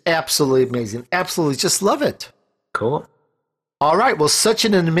 This is absolutely amazing. Absolutely. Just love it. Cool. All right. Well, such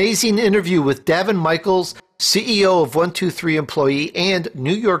an amazing interview with Daven Michaels, CEO of 123employee and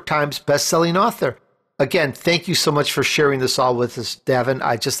New York Times bestselling author. Again, thank you so much for sharing this all with us, Daven.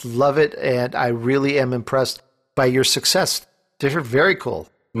 I just love it, and I really am impressed by your success. They're very cool.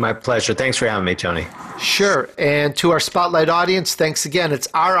 My pleasure. Thanks for having me, Tony. Sure. And to our Spotlight audience, thanks again. It's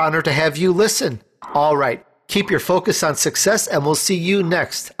our honor to have you listen. All right. Keep your focus on success, and we'll see you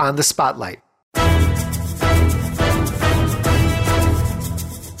next on The Spotlight.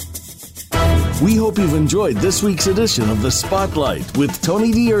 We hope you've enjoyed this week's edition of The Spotlight with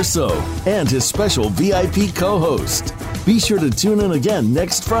Tony D'Urso and his special VIP co-host. Be sure to tune in again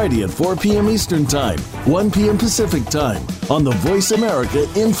next Friday at 4 p.m. Eastern Time, 1 p.m. Pacific Time on the Voice America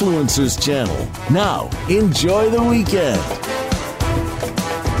Influencers channel. Now, enjoy the weekend.